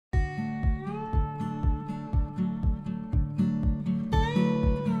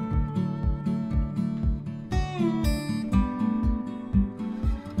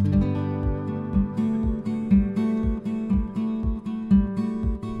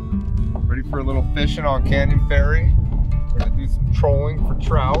ready for a little fishing on Canyon Ferry. We're gonna do some trolling for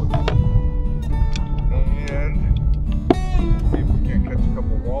trout and see if we can't catch a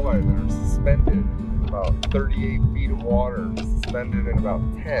couple of walleye that are suspended in about 38 feet of water, suspended in about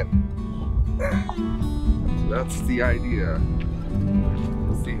 10. That's the idea.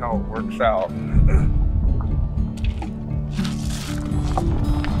 We'll see how it works out.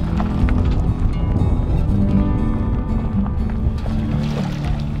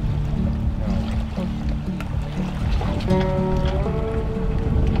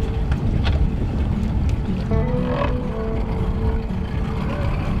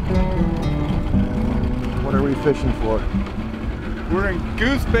 What are we fishing for? We're in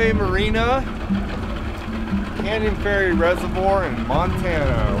Goose Bay Marina, Canyon Ferry Reservoir in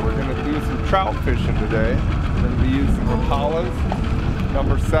Montana. We're gonna do some trout fishing today. We're gonna be using Rapalas,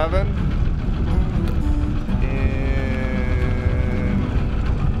 number 7, and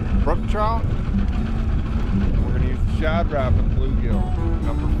brook trout. We're gonna use the shad rapid bluegill,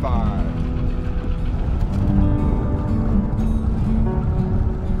 number 5.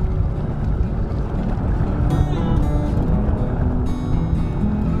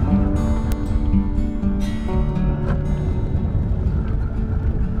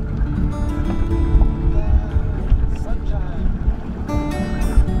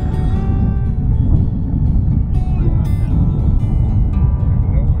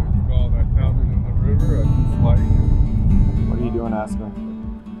 Aspen.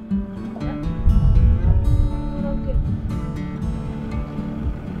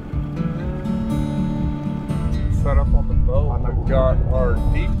 Set up on the boat. We've got our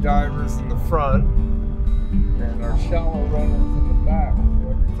deep divers in the front and our shallow runners in the back. So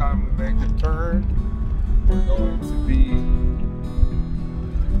every time we make a turn, we're going to be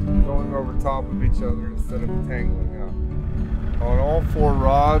going over top of each other instead of tangling up. On all 4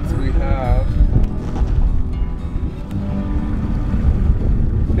 rods we have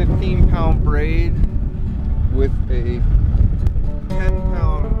 15-pound braid with a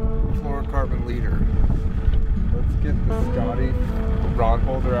 10-pound fluorocarbon leader. Let's get the Scotty rod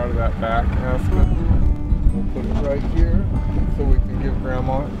holder out of that back, Aspen. We'll put it right here so we can give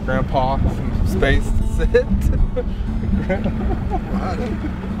Grandpa some space to sit.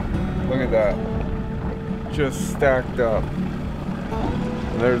 Look at that. Just stacked up.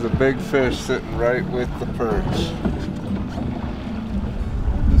 There's a big fish sitting right with the perch.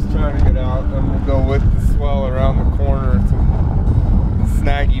 Trying to get out, then we'll go with the swell around the corner to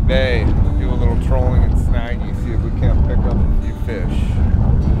Snaggy Bay, do a little trolling in Snaggy, see if we can't pick up a few fish.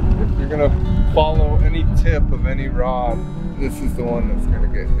 If you're gonna follow any tip of any rod, this is the one that's gonna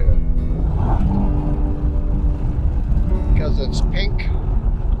get hit. Because it's pink?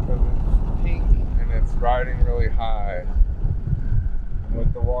 Because it's pink and it's riding really high. And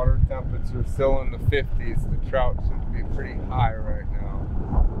with the water temperature still in the 50s, the trout should be pretty high right now.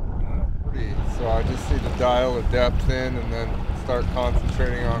 So I just need to dial the depth in and then start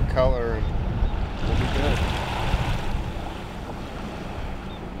concentrating on color and we'll be good.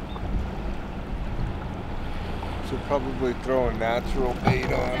 Should probably throw a natural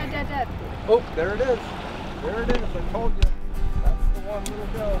bait on. Oh, there it is. There it is. I told you. That's the one little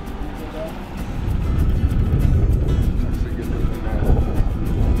go. Actually get this in there.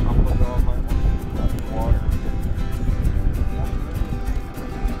 I'll put all my water.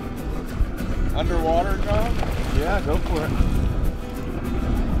 Underwater, John? Yeah, go for it.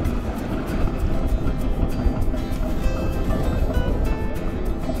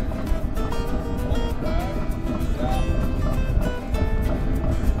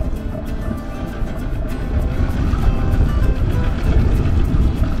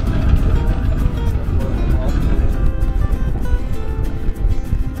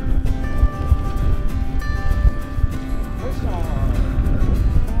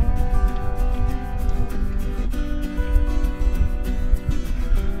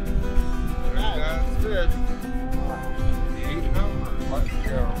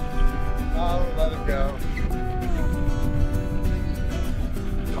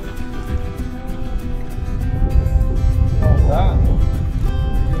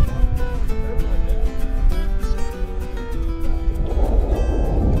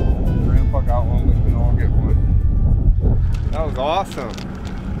 Awesome.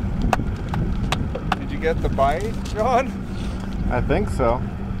 Did you get the bite, John? I think so.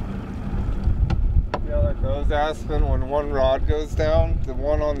 See how that goes, Aspen? When one rod goes down, the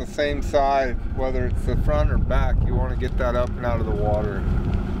one on the same side, whether it's the front or back, you want to get that up and out of the water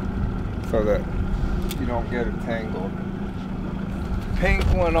so that you don't get it tangled. Pink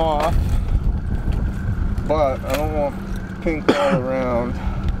went off, but I don't want pink all around.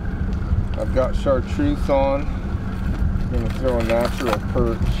 I've got chartreuse on. I'm gonna throw a natural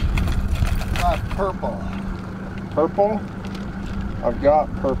perch. Purple. Purple? I've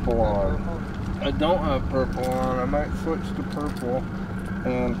got purple on. I don't have purple on. I might switch to purple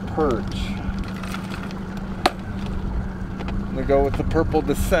and perch. I'm gonna go with the purple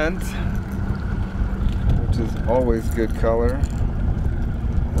Descent, which is always good color.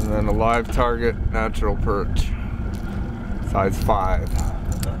 And then a live target natural perch, size 5.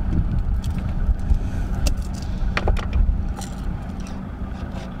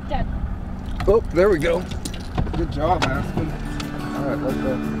 Dad. Oh, there we go. Good job, Aspen. All right, let's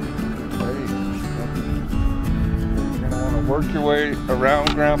go. Great. You're gonna want to work your way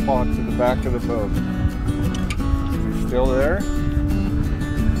around Grandpa to the back of the boat. Is he still there?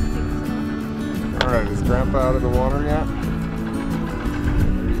 All right, is Grandpa out of the water yet?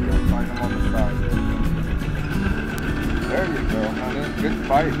 There you go. Find him on the side. There you go, honey. Good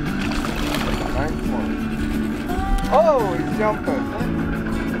fight. Nice one. Oh, he's jumping.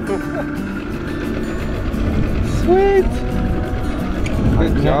 Sweet!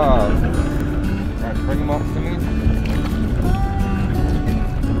 Good job. Alright, bring him up to me.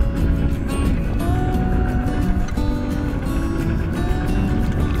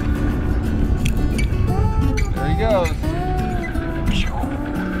 There he goes.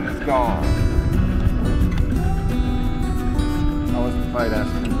 He's gone. How was the fight,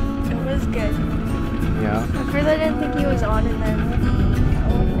 Aspen? It was good. Yeah. At first I didn't think he was on, and then I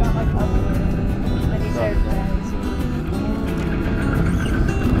got my puppy. Then he started dancing.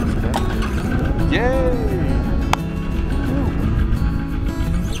 Yay!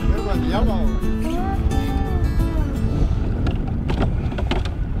 Good one, yellow.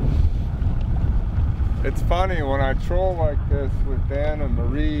 It's funny when I troll like this with Dan and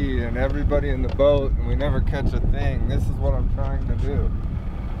Marie and everybody in the boat and we never catch a thing. This is what I'm trying to do.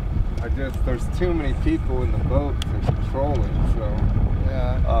 There's too many people in the boat to be trolling, so.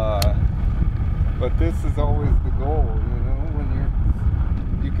 Yeah. But this is always the goal, you know, when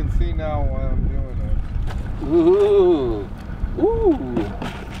you can see now why I'm doing it. Ooh, ooh,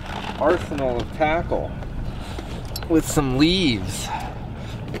 arsenal of tackle with some leaves.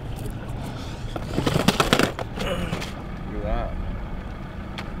 Look at that.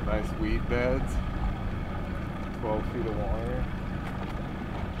 Nice weed beds, 12 feet of water.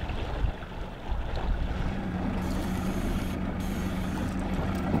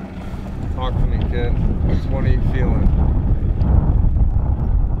 Talk to me, kid. Which one are you feeling?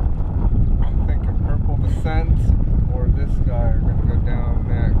 I'm thinking purple Descent or this guy are gonna go down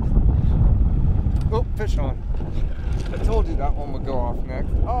next. Oh, fish on. I told you that one would go off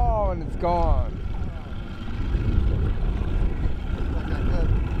next. Oh, and it's gone. Like a good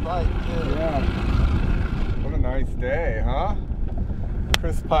fight, too. Yeah. What a nice day, huh?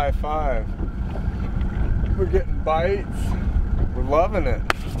 Crisp high 5. We're getting bites. We're loving it.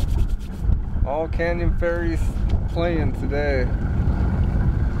 All Canyon Ferries playing today.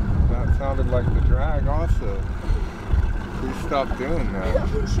 That sounded like the drag also. Please stop doing that.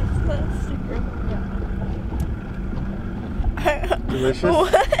 Delicious?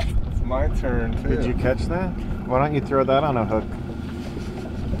 What? It's my turn too. Did you catch that? Why don't you throw that on a hook?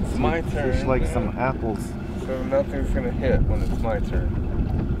 It's my turn. Fish like man. some apples. So nothing's gonna hit when it's my turn.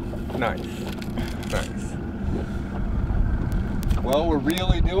 Nice. Nice. Well, we're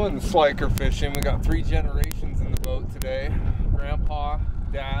really doing the Slyker fishing. We got 3 generations in the boat today. Grandpa,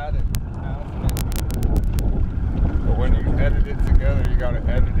 Dad, and Townsend. But when you edit it together, you gotta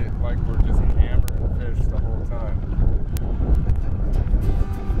edit it like we're just hammering fish the whole time.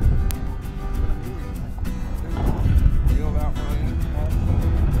 Feel that one in?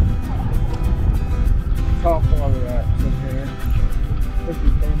 Top water action here. I think he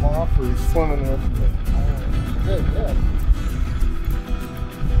came off or he's swimming with it. Good, good.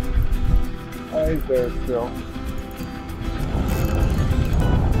 Oh, he's there still.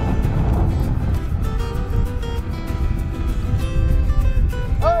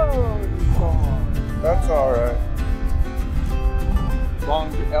 Oh, he's gone. That's alright.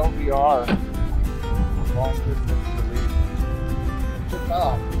 Long LDR. Long distance release. Good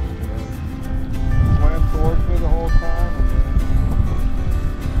job. Swam towards me the whole time. And then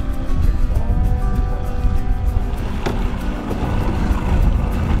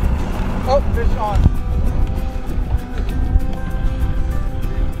oh, fish on.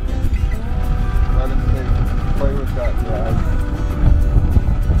 Let him play with that drag.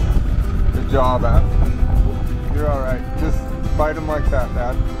 Good job, Aspen. You're alright. Just bite him like that,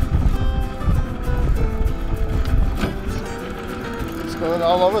 Dad. It's going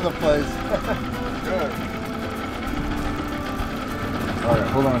all over the place. Good. Alright,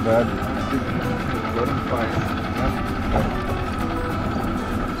 hold on, Dad. Let him fight.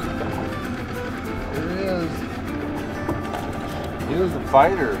 There he is. He was a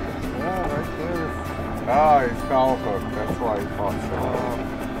fighter. Yeah, right there. Ah, he's foul hooked. That's why he fought so hard.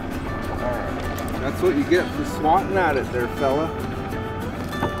 Alright. That's what you get for swatting at it there, fella.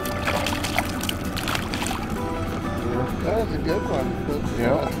 That was a good one. But,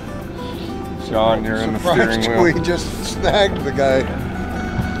 Yep. John, you're in the steering wheel. We just snagged the guy.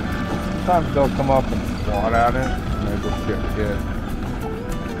 Sometimes they'll come up and swat at it, and they just get hit.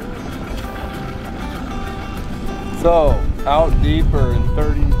 So, out deeper in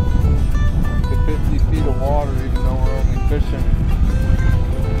 30 to 50 feet of water, even though we're only fishing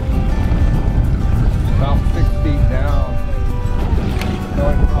about 6 feet down. The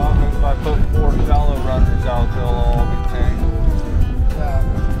only problem is if I put 4 shallow runners out, they'll all be tanked. Yeah.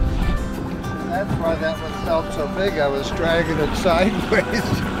 That's why that one felt so big. I was dragging it sideways.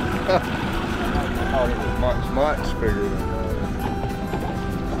 I thought it was much bigger than that.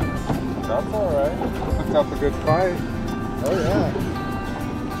 That's alright. Picked up a good fight. Oh yeah.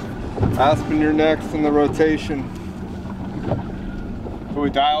 Aspen, you're next in the rotation. So we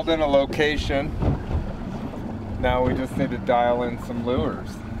dialed in a location. Now we just need to dial in some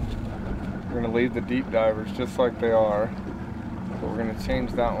lures. We're going to leave the deep divers just like they are, but we're going to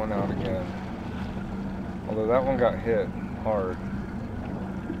change that one out again. Although that one got hit hard.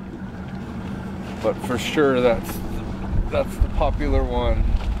 But for sure that's the popular one.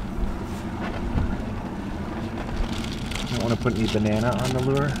 You don't want to put any banana on the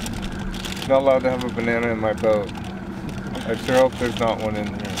lure? Not allowed to have a banana in my boat. I sure hope there's not one in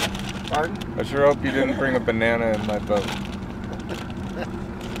here. Pardon? I sure hope you didn't bring a banana in my boat.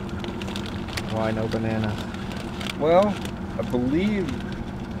 Why no banana? Well, I believe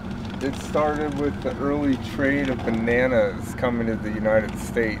it started with the early trade of bananas coming to the United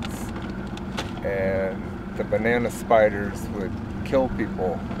States. And the banana spiders would kill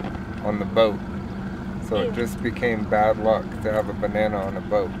people on the boat. So it just became bad luck to have a banana on a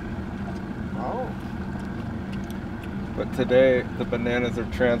boat. Oh. But today, the bananas are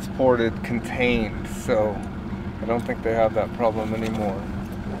transported contained, so I don't think they have that problem anymore.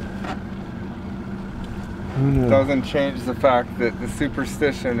 Who knew? Doesn't change the fact that the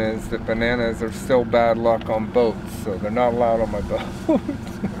superstition is that bananas are still bad luck on boats, so they're not allowed on my boat.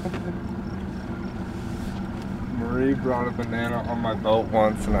 Marie brought a banana on my boat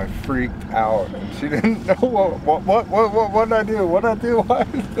once, and I freaked out. And she didn't know what did I do? What did I do? Why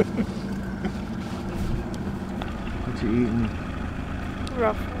is this? What you eating?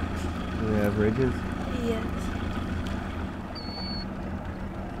 Ruffles. Do they have ridges? Yes.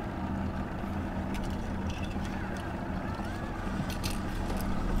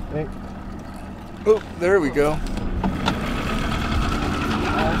 Hey. Oh, there we go.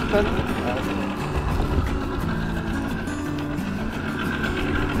 Aspen.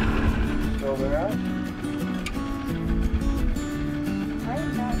 Still there? I'm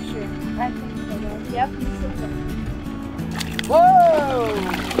not sure. I think so. Yep, he's still there. Whoa!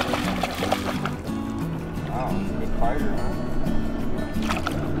 Wow, good fighter, huh?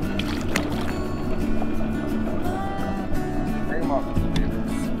 Bring him up,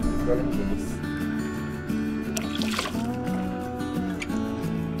 Beavers. Let him loose.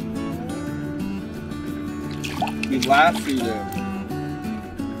 You lassoed him.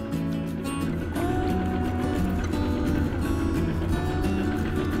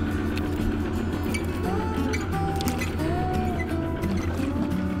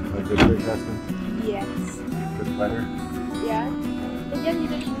 Good fish, Aspen. Yes. Good fighter. Yeah. But yet he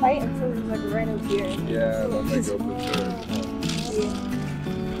didn't fight until he was like right up here. Yeah, then they go berserk. Yeah.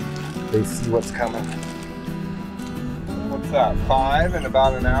 They see what's coming. What's that, 5 in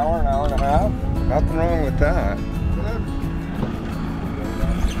about an hour and a half? Nothing wrong with that.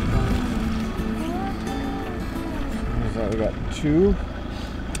 So we got 2.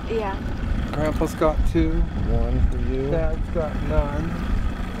 Yeah. Grandpa's got 2. 1 for you. Dad's got none.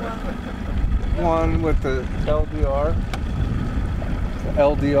 1 with the LDR. The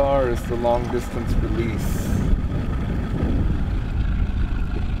LDR is the long distance release.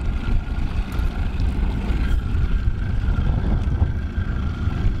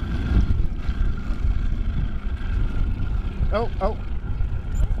 Oh, oh.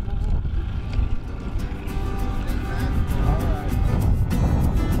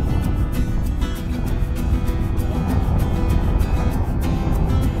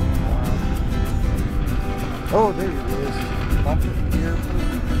 Oh, there he is. Bump it here.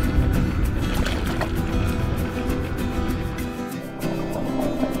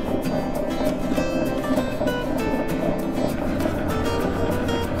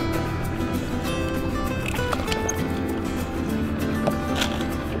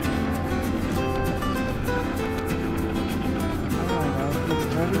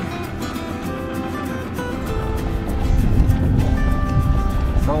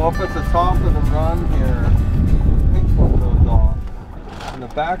 Now up at the top of the run here, the pink one goes off. In the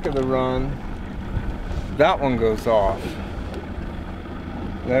back of the run, that one goes off.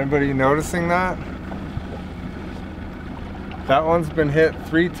 Is anybody noticing that? That one's been hit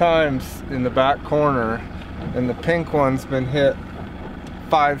 3 times in the back corner, and the pink one's been hit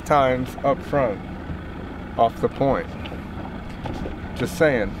 5 times up front, off the point. Just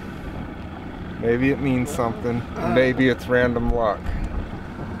saying. Maybe it means something. Maybe it's random luck.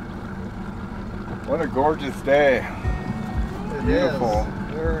 What a gorgeous day. It Beautiful.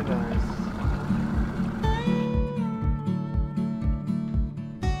 is. Very nice.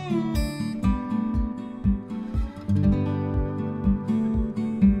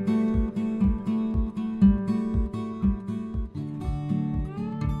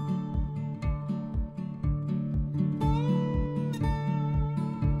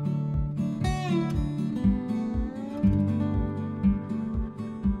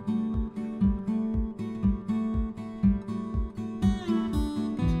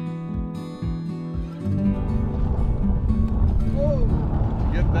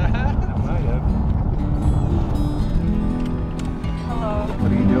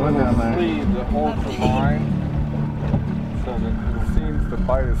 What are you doing down there? Sleeve that holds the line so that it seems the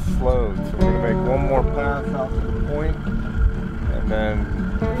bite is slowed. So we're going to make one more pass out to the point, and then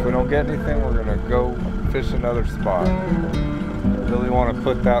if we don't get anything, we're going to go fish another spot. I really want to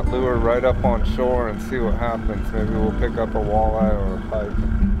put that lure right up on shore and see what happens. Maybe we'll pick up a walleye or a pike.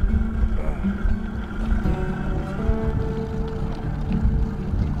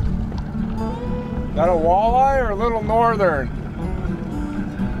 Got a walleye or a little northern?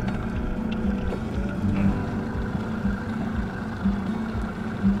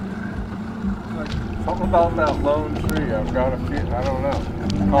 Something about that lone tree, I've got a feel, I don't know.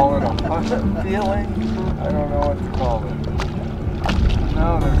 Call it a hunting feeling? I don't know what to call it.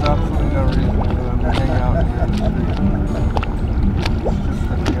 No, there's absolutely no reason for them to hang out near the tree. It's just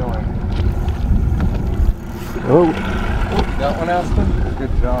a feeling. Oh, that one, Aspen?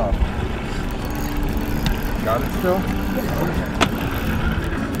 Good job. Got it still?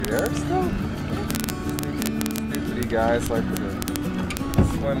 There still? Stupid guys like to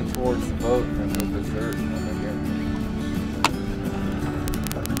swim towards the boat and then go berserk when they get.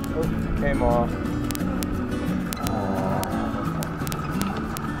 Oh, came off.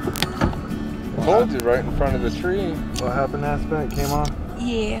 I told you right in front of the tree. What happened, Aspen? It came off?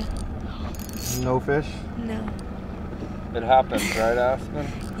 Yeah. No fish? No. It happens, right, Aspen?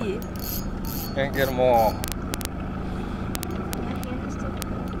 Yeah. Can't get them all.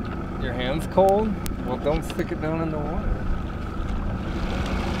 Your hand's cold? Well, don't stick it down in the water.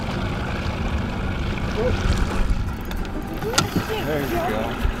 There you go.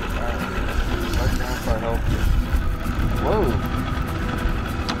 Alright. Right now if I help you. Whoa.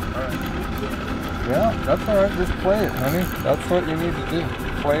 Alright. Yeah, that's alright. Just play it, honey. That's what you need to do.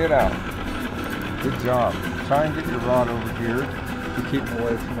 Play it out. Good job. Try and get your rod over here to keep them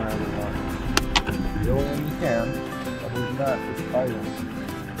away from my other rod. Reel when you can. Other than that, just fight them.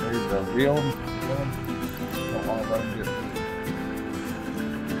 There you go. Reel them. Don't want to let them get through.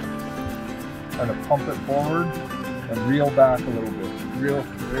 Kind of pump it forward and reel back a little bit. Reel.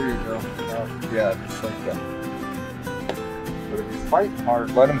 There you go. Yeah, just like that. But if he's fighting hard,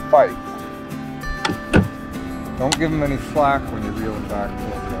 let him fight. Don't give him any slack when you reel him back.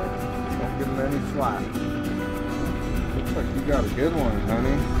 Don't give him any slack. Looks like you got a good one,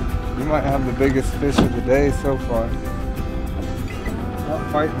 honey. You might have the biggest fish of the day so far. Not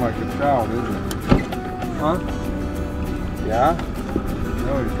fighting like a trout, is it? Huh? Yeah?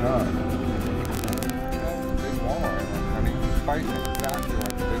 No, he's not. Big walleye, honey. He's fighting exactly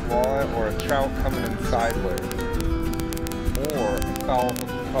like a big walleye or a trout coming in sideways. Or a foul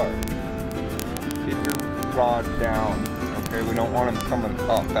hook cut. Keep your rod down. Okay, we don't want him coming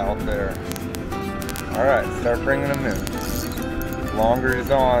up out there. Alright, start bringing him in. The longer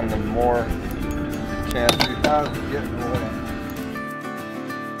he's on, the more chance he has of getting away.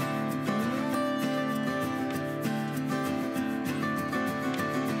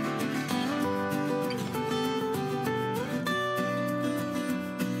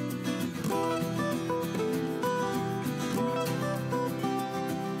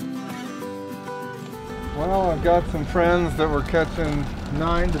 Well, I've got some friends that were catching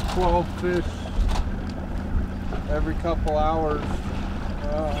 9 to 12 fish every couple hours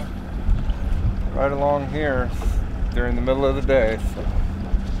right along here during the middle of the day, so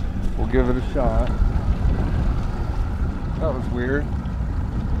we'll give it a shot. That was weird.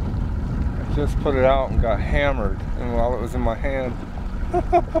 I just put it out and got hammered, and while it was in my hand.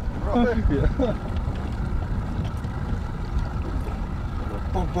 Yeah.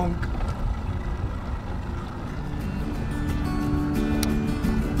 Boom, boom.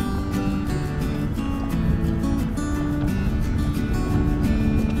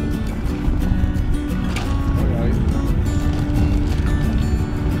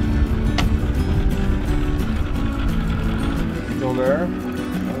 Still there?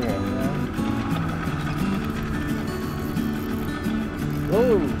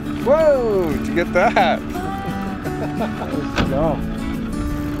 Whoa! Whoa! Did you get that? Let's go.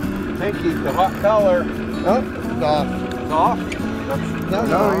 Pinky, the hot color. Oh, it's off. It's off?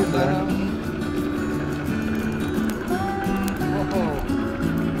 No, he's there.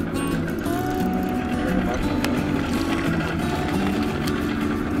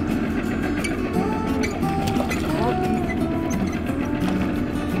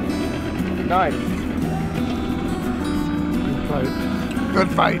 Nice. Good fight. Good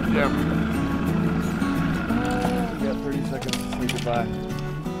fight, Jim. You got 30 seconds to say goodbye.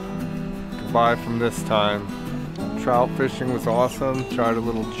 Goodbye from this time. Trout fishing was awesome. Tried a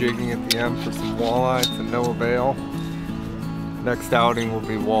little jigging at the end for some walleye to no avail. Next outing will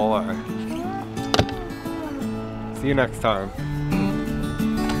be walleye. See you next time.